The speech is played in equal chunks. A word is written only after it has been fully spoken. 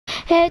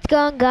Hey, it's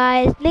going,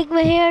 guys.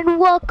 Nigma here, and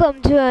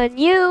welcome to a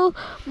new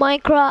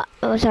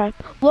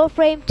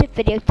Warframe tip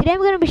video. Today I'm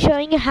going to be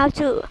showing you how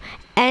to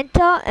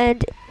enter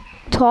and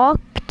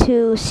talk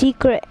to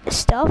secret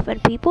stuff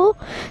and people.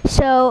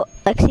 So,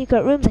 like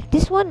secret rooms like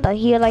this one, like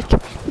you're like,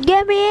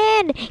 get me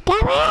in!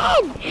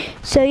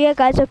 So yeah,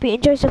 guys, hope you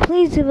enjoy. So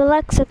please leave a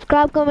like,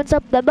 subscribe, comments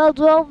up, the bell,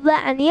 all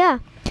that, and yeah,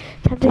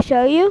 time to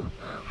show you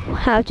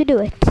how to do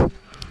it.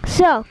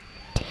 So,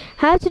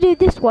 how to do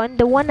this one,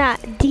 the one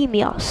at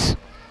Demios.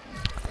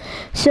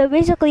 So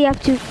basically you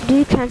have to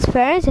do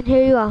transference, and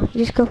here you are,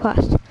 you just go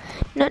past.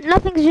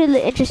 Nothing's really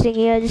interesting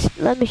here, just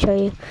let me show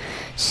you.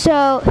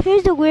 So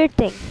here's the weird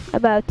thing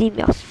about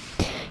Demios.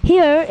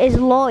 Here is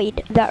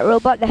Lloyd, that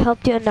robot that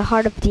helped you in the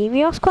Heart of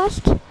Demios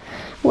quest.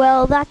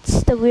 Well,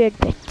 that's the weird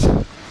bit.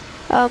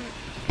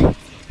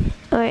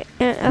 Alright,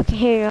 okay,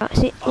 here you are.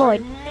 See,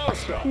 Lloyd.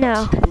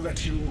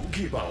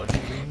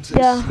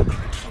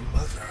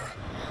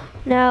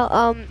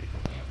 Now,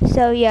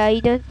 so yeah,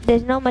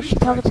 there's not much to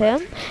talk to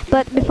him.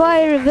 But before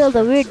I reveal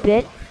the weird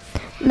bit,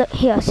 look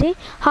here, see?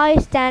 High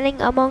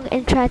standing among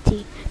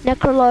Entrati.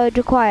 Necroloid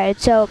required.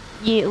 So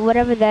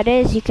whatever that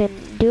is, you can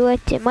do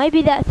it. It might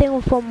be that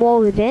thing from War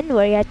Within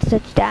where you have to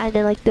touch that and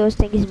then like those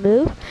things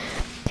move.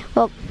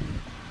 Well,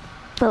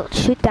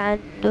 shoot that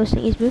and those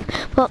things move.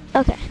 Well,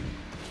 okay.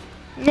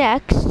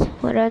 Next, I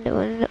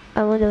wonder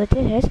what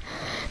this is.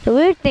 The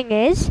weird thing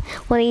is,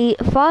 when you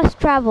fast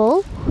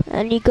travel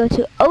and you go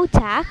to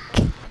OTAC,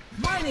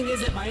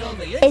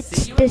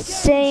 it's the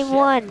same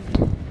one.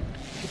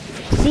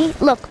 See,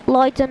 look,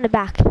 Lloyd's on the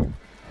back.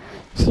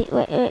 See,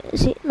 wait,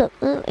 see, look,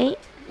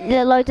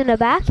 Lloyd's on the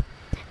back,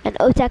 and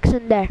OTAC's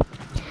in there,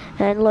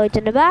 and Lloyd's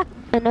in the back,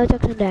 and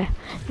OTAC's in there.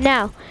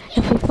 Now,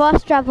 if we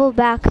fast travel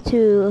back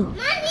to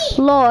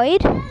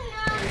Lloyd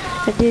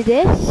and do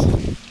this,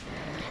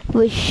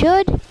 we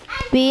should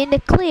be in the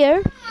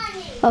clear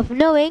of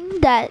knowing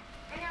that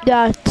there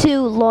are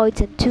 2 Lloyds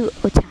and 2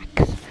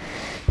 OTACs.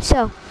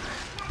 So,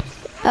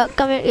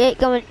 come here,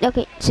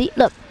 okay, see,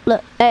 look,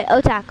 hey,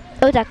 OTAC,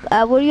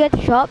 were you at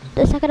the shop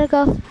a second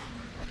ago?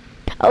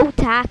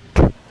 OTAC,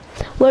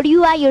 were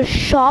you at your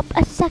shop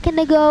a second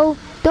ago?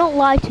 Don't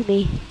lie to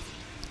me.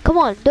 Come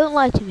on, don't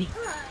lie to me.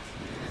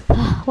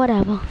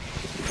 Whatever.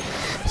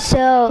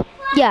 So,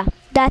 yeah,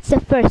 that's the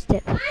first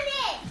tip.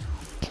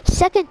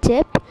 Second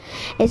tip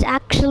is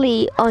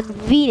actually on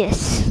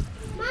Venus.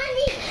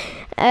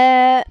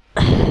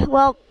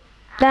 Well,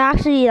 there are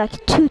actually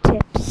like 2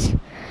 tips.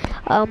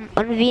 On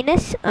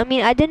Venus. I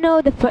mean, I didn't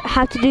know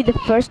how to do the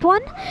first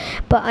one,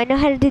 but I know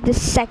how to do the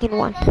second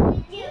one.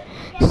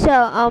 So,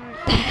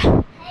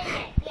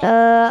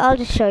 I'll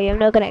just show you. I'm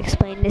not gonna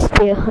explain this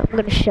to you. I'm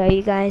gonna show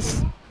you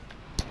guys.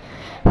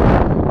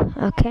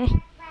 Okay.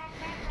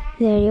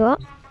 There you are.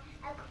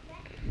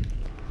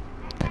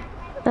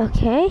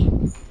 Okay.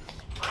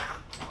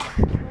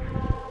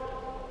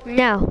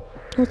 Now,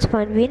 let's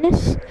find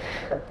Venus.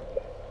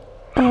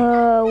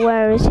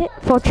 Where is it?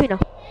 Fortuna.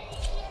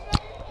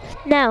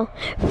 Now,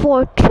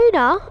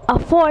 Fortuna, a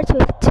fort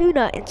with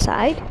tuna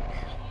inside,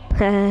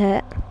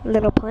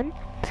 little pun,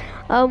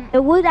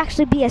 it would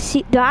actually be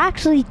there are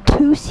actually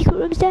 2 secret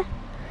rooms there,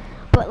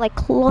 but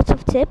like lots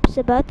of tips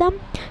about them.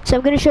 So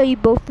I'm going to show you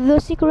both of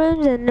those secret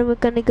rooms, and then we're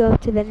going to go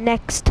to the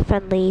next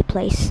friendly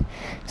place.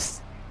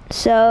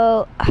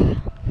 So,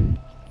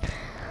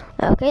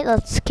 okay,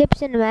 let's skip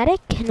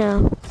cinematic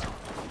now.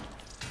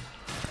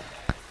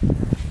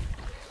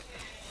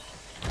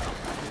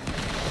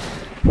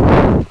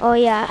 Oh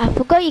yeah, I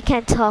forgot you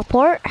can't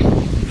teleport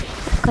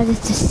because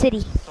it's a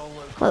city.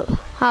 Well,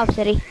 half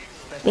city,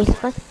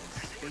 basically.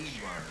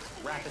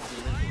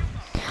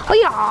 Oh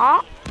yeah!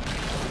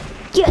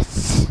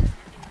 Yes!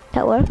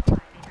 That worked.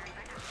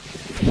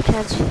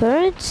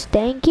 Transference,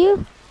 thank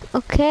you.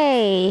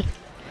 Okay.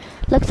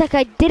 Looks like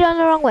I did it on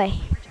the wrong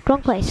way.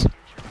 Wrong place.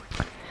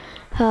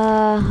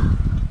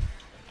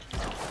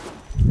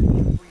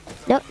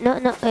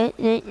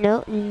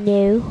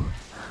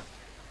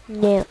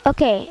 No.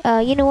 Okay,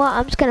 you know what?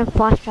 I'm just gonna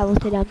fast travel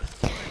to them.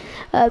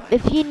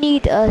 If you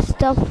need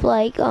stuff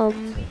like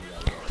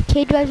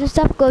K-drives and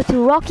stuff, go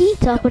to Rocky,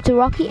 teleport to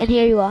Rocky, and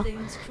here you are.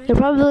 You're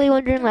probably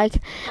wondering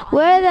like,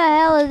 where the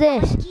hell is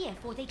this?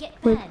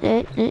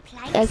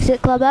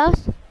 Exit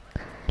clubhouse.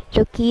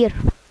 Look here.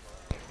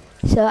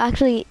 So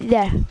actually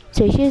there.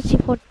 So you should see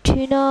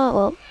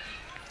Fortuna.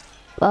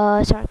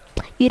 Well, sorry,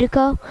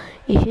 Utica.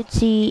 You should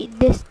see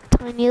this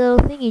tiny little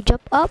thing. You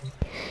jump up.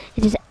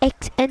 It is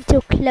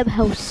enter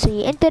clubhouse. So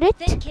you enter it.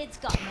 Them kids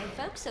got no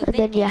folks, so and they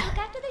then can yeah. look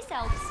after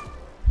themselves.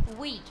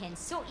 We can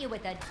sort you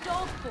with a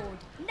dog board.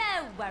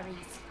 No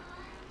worries.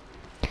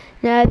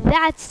 Now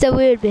that's the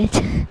weird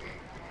bit.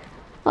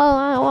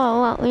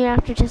 Oh, you're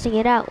after testing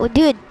it out. Well,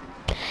 dude,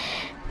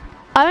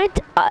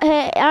 aren't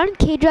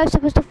K-drives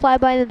supposed to fly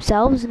by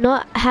themselves,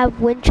 not have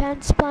wind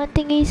transplant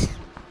thingies?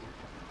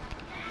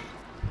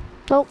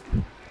 Oh,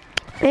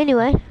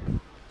 anyway,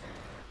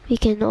 we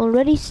can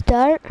already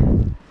start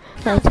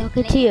by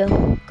talking to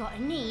you. Got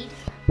a need.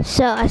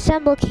 So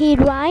assemble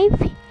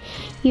K-drive.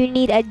 You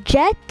need a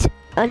jet,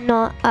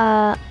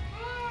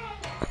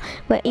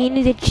 But you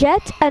need a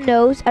jet, a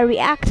nose, a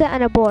reactor,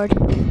 and a board.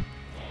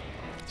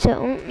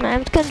 So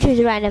I'm just gonna choose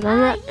random. I'm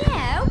not.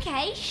 Yeah,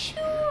 okay,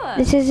 sure.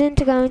 This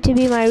isn't going to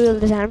be my real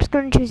design. I'm just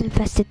gonna choose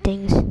infested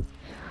things.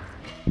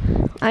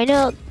 I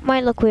know it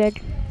might look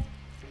weird.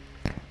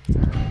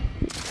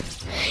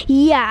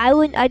 Yeah,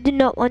 I do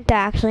not want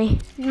that actually.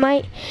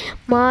 The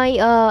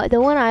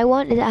one I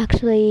want is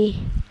actually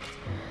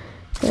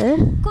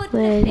Couldn't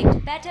have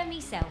picked better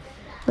myself.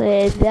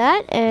 with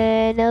that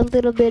and a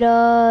little bit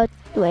of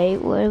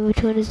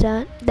which one is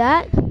that?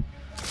 That.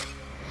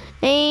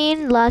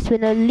 And last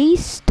but not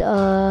least,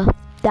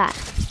 that.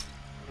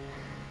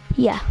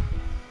 Yeah,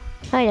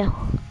 I know.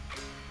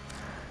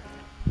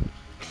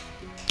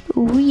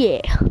 Oh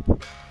yeah.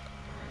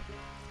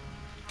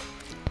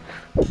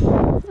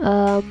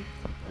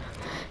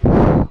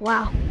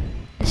 Wow,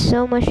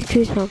 so much to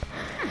choose from.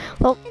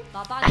 Well,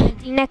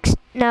 next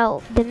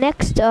the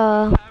next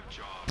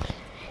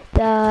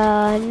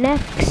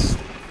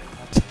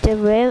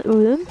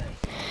room.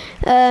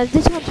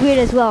 This one's weird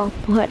as well.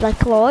 What,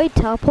 like Lloyd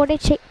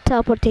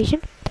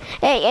teleportation?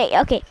 Hey,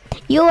 okay.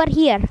 You are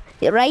here,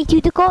 right,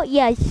 Utico?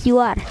 Yes, you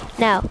are.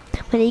 Now,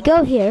 when you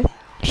go here,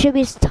 should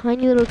be this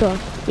tiny little door.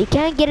 You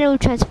can't get into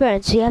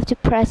transparent, so you have to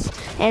press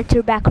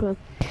enter back room.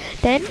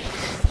 Then,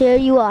 here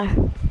you are.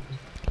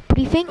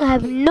 Briefing. I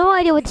have no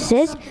idea what this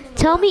is.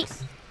 Tell me,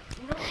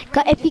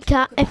 if you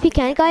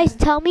can, guys,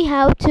 tell me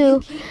how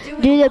to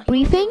do the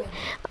briefing.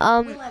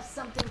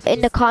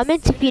 In the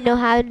comments if you know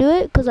how to do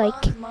it, cause like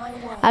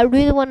I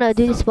really want to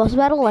do this boss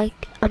battle.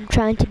 Like I'm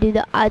trying to do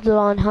the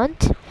Eidolon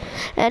hunt.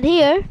 And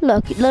here,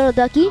 look, little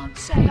ducky.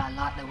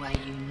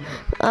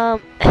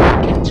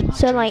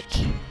 So like,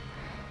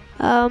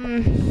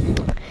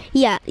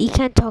 yeah, you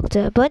can't talk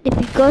to her. But if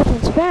you go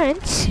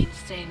transparent,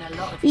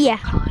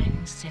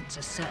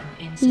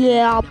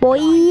 yeah,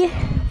 boy.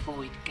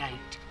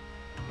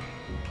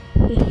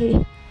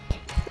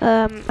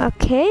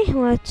 Okay,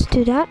 let's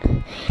do that.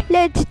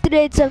 Let's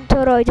trade some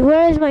toroid.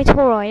 Where is my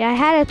toroid? I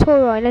had a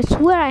toroid. I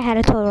swear I had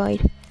a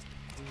toroid.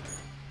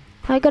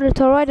 I got a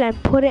toroid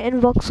and put it in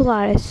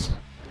Voxelaris.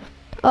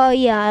 Oh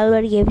yeah, I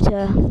already gave it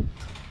to her.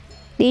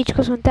 They each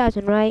cost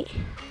 1,000, right?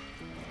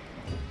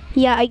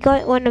 Yeah, I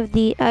got one of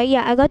the.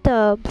 Yeah, I got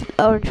the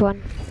orange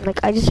one.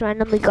 Like I just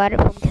randomly got it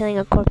from killing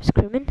a corpse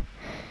crewman.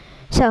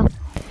 So,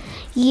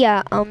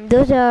 yeah,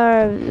 those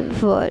are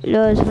for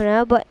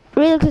now. But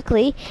really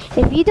quickly,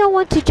 if you don't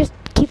want to just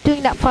keep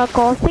doing that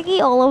parkour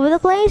thingy all over the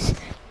place,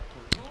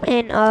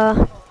 and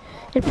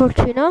in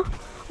Fortuna,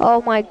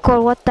 oh my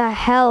god, what the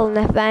hell,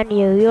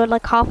 Nathaniel? You're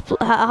like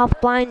half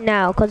blind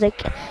now, cause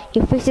like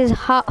your face is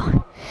hot.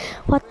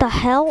 What the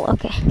hell?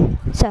 Okay,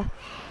 so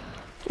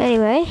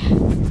anyway,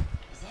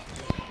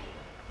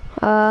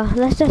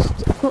 let's just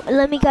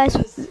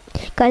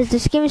guys,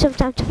 just give me some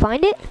time to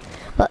find it.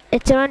 Well,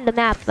 it's around the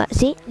map.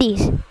 See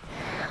these.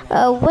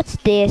 What's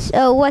this?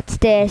 Oh, what's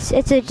this?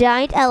 It's a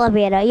giant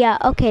elevator. Yeah,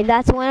 okay,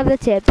 that's one of the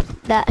tips.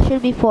 That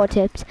should be 4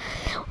 tips.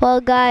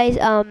 Well, guys,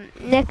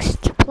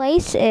 next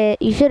place,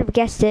 you should have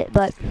guessed it,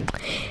 but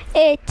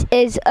it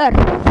is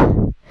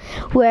Earth,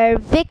 where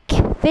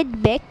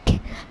Vidvic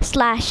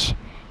slash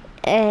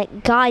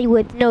guy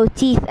with no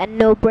teeth and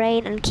no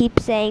brain, and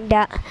keeps saying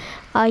that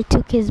I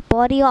took his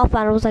body off,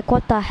 and I was like,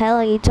 what the hell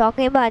are you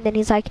talking about? And then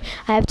he's like,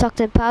 I have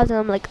toxin powers, and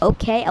I'm like,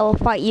 okay, I will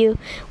fight you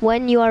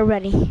when you are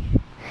ready.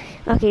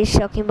 Okay, he's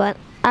joking, but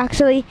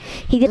actually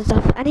he did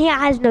stuff, and he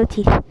has no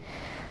teeth.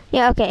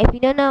 Yeah, okay, if you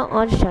don't know,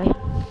 I'll just show you.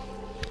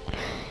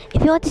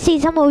 If you want to see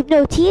someone with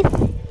no teeth,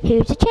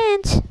 here's a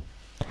chance.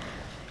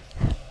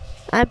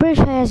 I'm pretty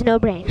sure he has no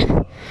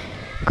brain,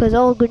 because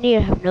all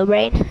Grenier have no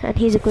brain, and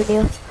he's a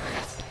Grenier.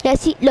 Yeah,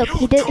 see, look,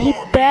 he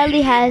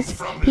barely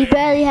has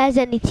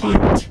any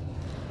teeth.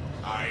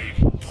 I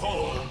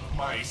pulled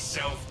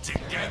myself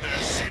together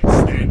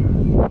since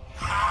then.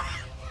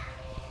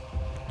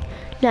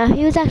 Now,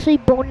 he was actually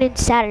born in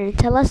Saturn.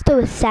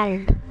 Telesto is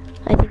Saturn.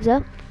 I think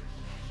so.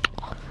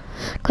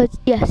 Cause,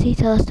 yeah, see,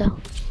 Telesto.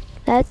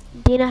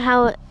 Do you know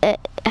how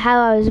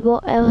I was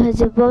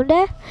born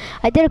there?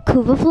 I did a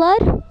Kuva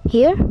flood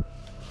here.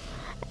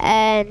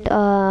 And,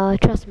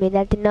 trust me,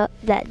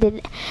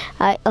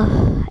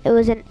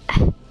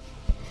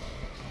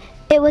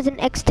 it was an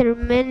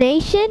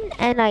extermination,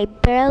 and I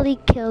barely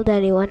killed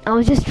anyone. I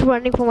was just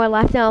running for my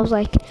life, and I was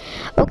like,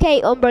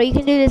 okay, Umbra, you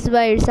can do this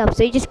by yourself.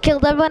 So you just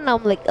killed everyone, and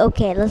I'm like,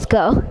 okay, let's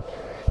go.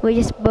 We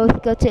just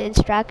both go to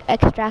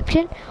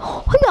extraction.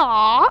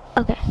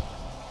 Okay.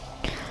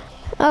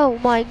 Oh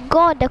my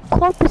god, the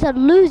corpus are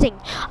losing.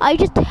 I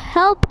just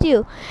helped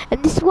you.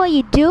 And this is what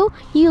you do?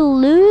 You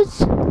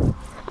lose?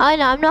 I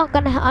know, I'm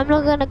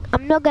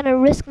not gonna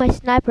risk my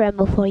sniper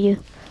ammo for you.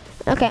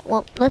 Okay,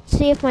 well, let's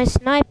see if my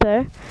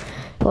sniper,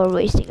 for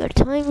wasting your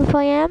time if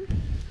I am.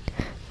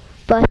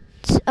 But,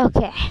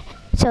 okay.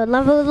 So,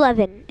 level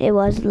 11. It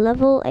was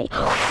level 8.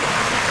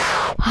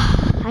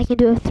 I can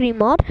do a 3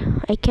 mod.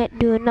 I can't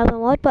do another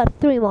mod, but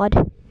 3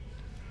 mod.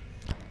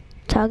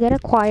 Target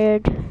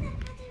acquired.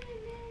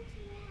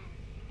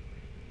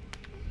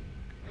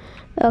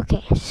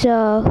 Okay,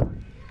 so...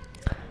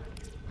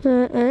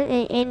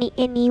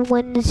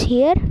 anyone is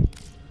here?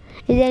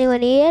 Is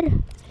anyone here?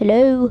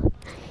 Hello?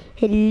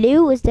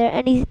 Hello? Is there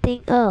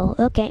anything? Oh,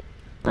 okay.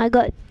 I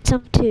got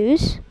some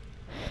twos.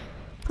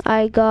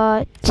 I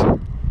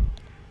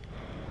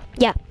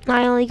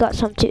only got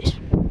some twos.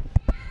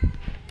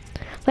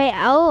 Wait,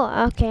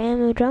 oh, okay,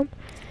 I'm a drum.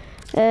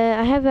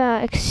 I have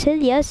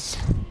Exilius.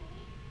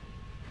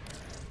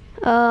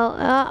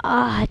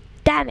 Oh,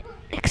 damn it.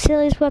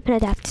 Exilius weapon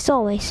adapt, as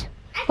always.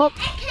 Oh.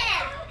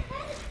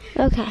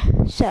 Okay,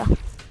 so.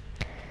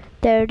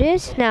 There it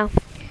is. Now,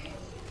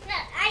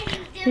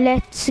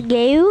 let's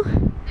go.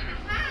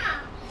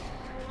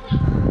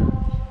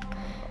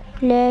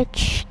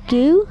 Let's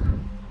go.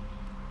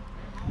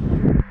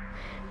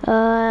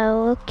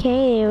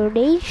 Okay, there it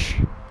is.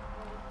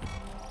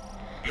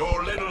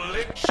 Your little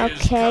lich is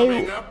Okay.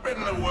 coming up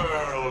in the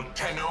world,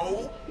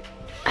 Tenno.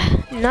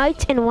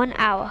 Night in 1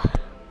 hour.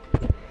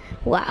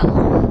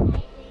 Wow.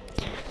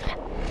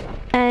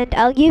 And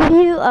I'll give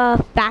you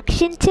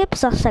faction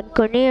tips. Also, like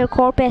Gornier,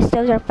 Corpus,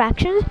 those are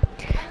factions.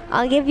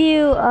 I'll give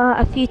you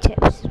a few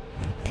tips.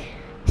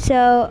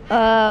 So,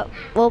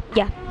 well,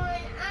 yeah.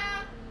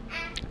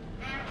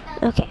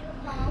 Okay.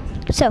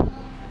 So,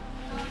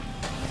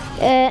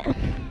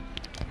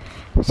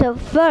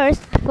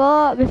 first,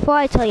 before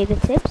I tell you the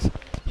tips,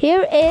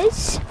 here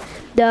is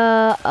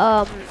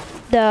I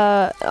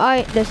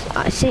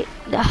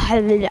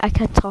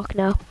can't talk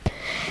now.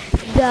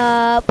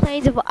 The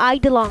Plains of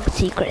Eidolon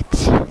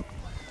secrets.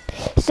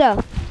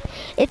 So,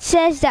 it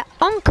says that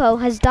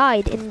Onko has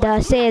died in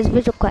the Seiya's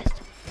Visual Quest.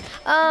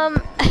 Are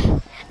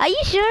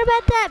you sure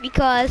about that?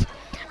 Because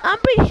I'm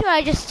pretty sure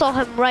I just saw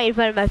him right in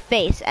front of my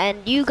face,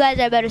 and you guys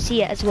are about to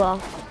see it as well.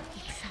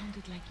 He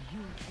sounded like you,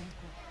 Uncle.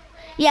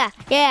 Yeah.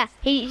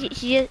 She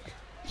just,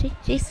 see.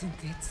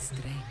 Isn't it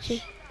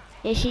strange?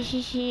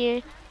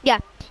 Yeah,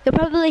 you're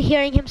probably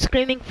hearing him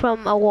screaming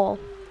from a wall.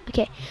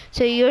 Okay,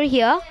 so you're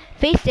here,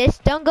 face this,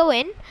 don't go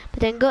in,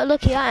 but then go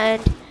look here,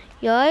 and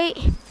you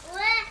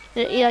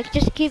like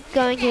just keep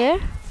going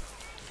here.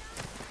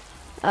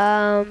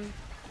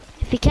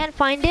 If you can't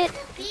find it,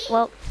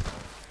 well,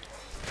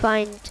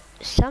 find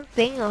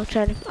something. I'll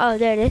try to. Oh,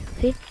 there it is.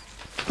 See,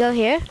 go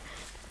here.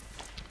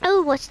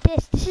 Oh, what's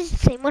this? This is the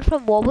same one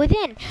from War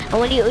Within. And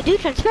when you do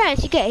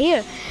transference, you get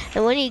here.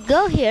 And when you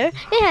go here,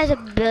 it has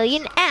 1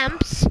 billion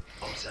amps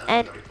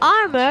and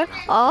armor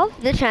of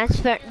the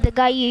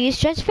guy you use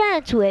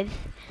transference with.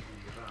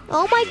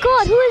 Oh my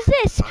god, who is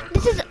this?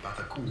 This is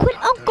Quit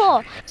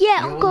Uncle.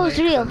 Yeah, Uncle's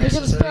real. He's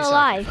still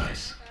alive.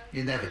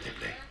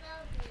 Inevitably.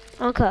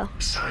 Uncle.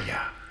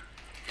 Saya,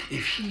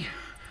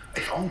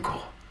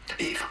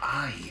 if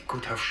I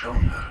could have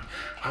shown her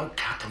how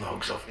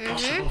catalogs of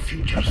possible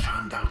futures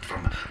fanned out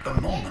from the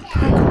moment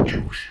I could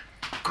choose,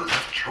 could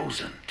have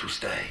chosen to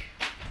stay.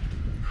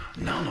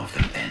 None of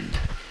them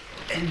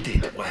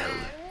ended well.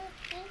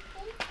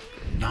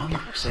 None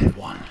save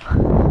one.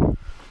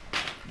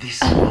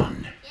 This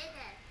one.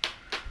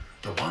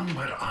 The one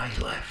where I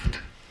left.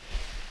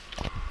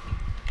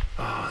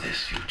 Oh,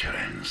 this future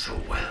ends so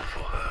well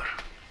for her.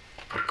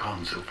 For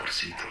Konzu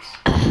Porcitos.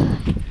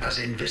 As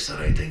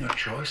inviscerating a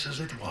choice as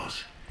it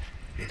was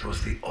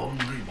the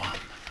only one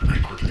I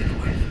could live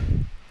with.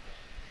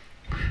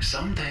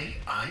 Someday,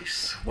 I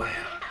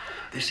swear,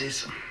 this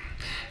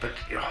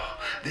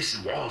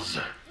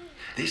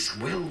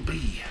will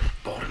be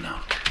born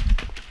out.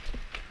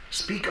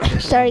 Speak of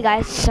this. Sorry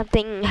guys,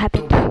 something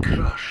happened. To be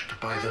crushed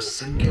by the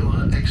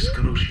singular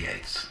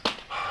excruciates.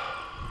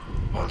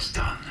 What's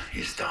done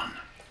is done.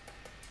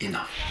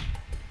 Enough.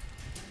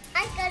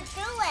 I can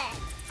do it.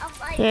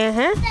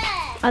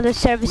 Other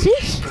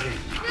services?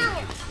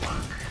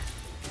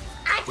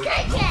 With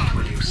what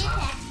will you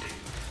sound?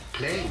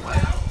 Play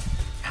well,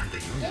 and the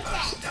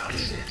universe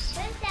does this.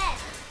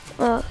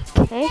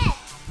 Okay.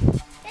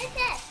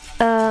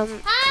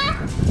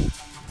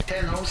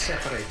 Tenno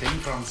separating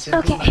from simple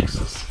Okay.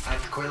 nexus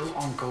at Quill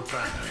Onco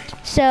Primary.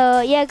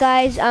 So yeah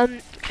guys,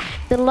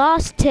 the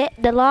last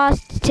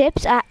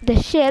tips at the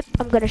ship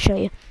I'm gonna show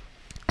you.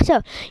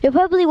 So you're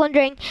probably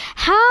wondering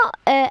how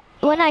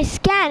when I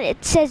scan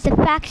it says the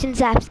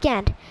factions I've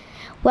scanned.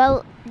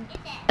 Well,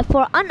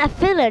 for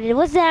unaffiliated,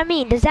 what does that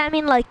mean? Does that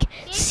mean like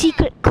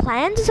secret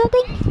clans or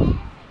something?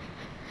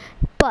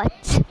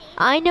 But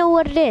I know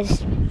what it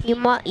is. You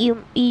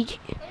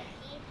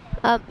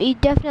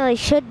definitely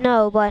should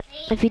know, but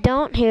if you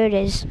don't, here it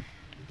is.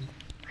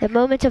 The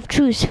moment of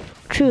truth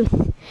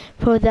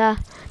for the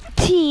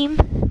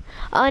team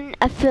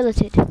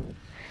unaffiliated.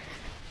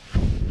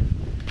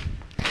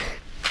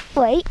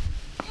 Wait.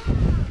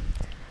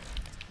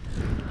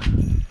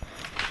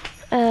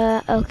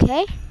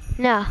 Okay.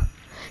 Now.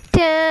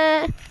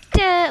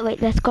 Wait,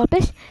 that's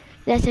Corpus.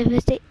 That's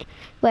investigation.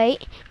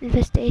 Wait,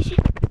 infestation.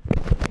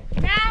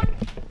 Now.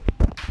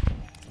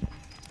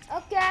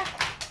 Okay.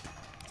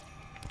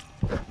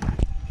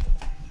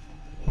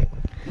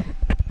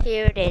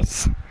 Here it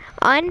is.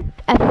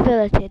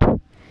 Unaffiliated.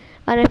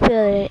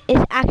 Unaffiliated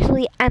is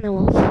actually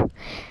animals.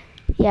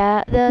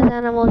 Yeah, those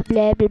animals,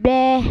 blah blah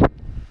blah.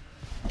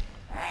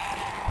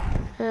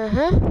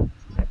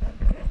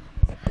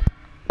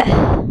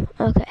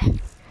 Okay.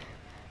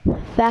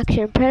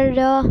 Faction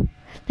Predator.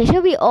 It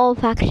should be all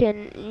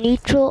faction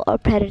neutral or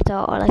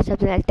predator or like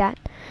something like that.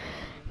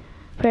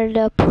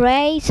 Predator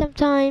prey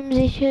sometimes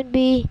it should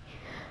be,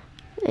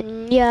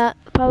 and yeah,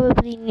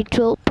 probably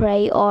neutral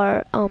prey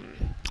or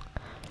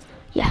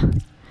yeah.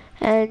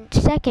 And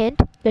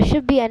second, there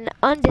should be an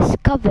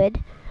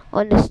undiscovered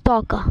on the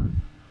stalker.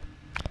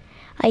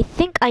 I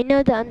think I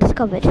know the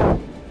undiscovered.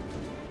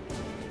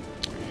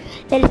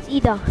 Then it's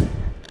either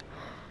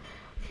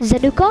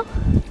Zanuka,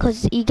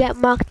 because you get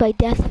marked by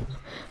death.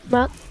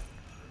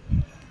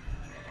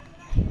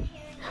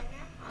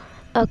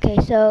 Okay,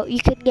 so you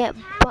can get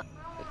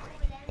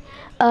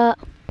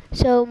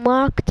so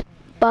marked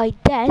by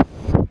death.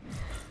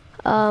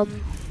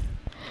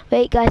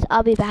 Wait guys,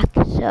 I'll be back.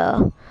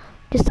 So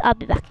I'll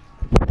be back.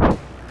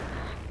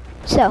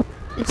 So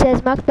it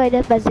says marked by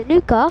death by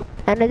Zanuka,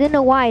 and I don't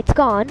know why it's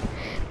gone,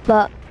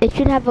 but it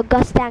should have a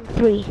Gustang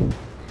 3,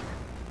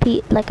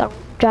 like a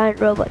giant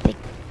robot thing.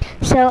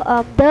 So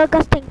the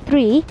Gustang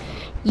 3,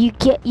 you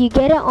get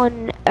it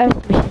on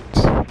Earth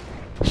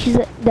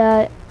missions.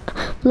 The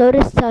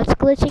Lotus starts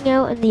glitching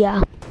out, and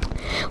yeah.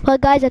 Well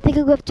guys, I think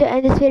I'm going to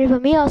end this video for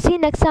me. I'll see you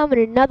next time in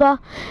another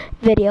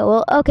video.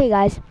 Well, okay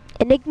guys,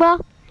 Enigma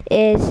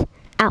is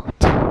out.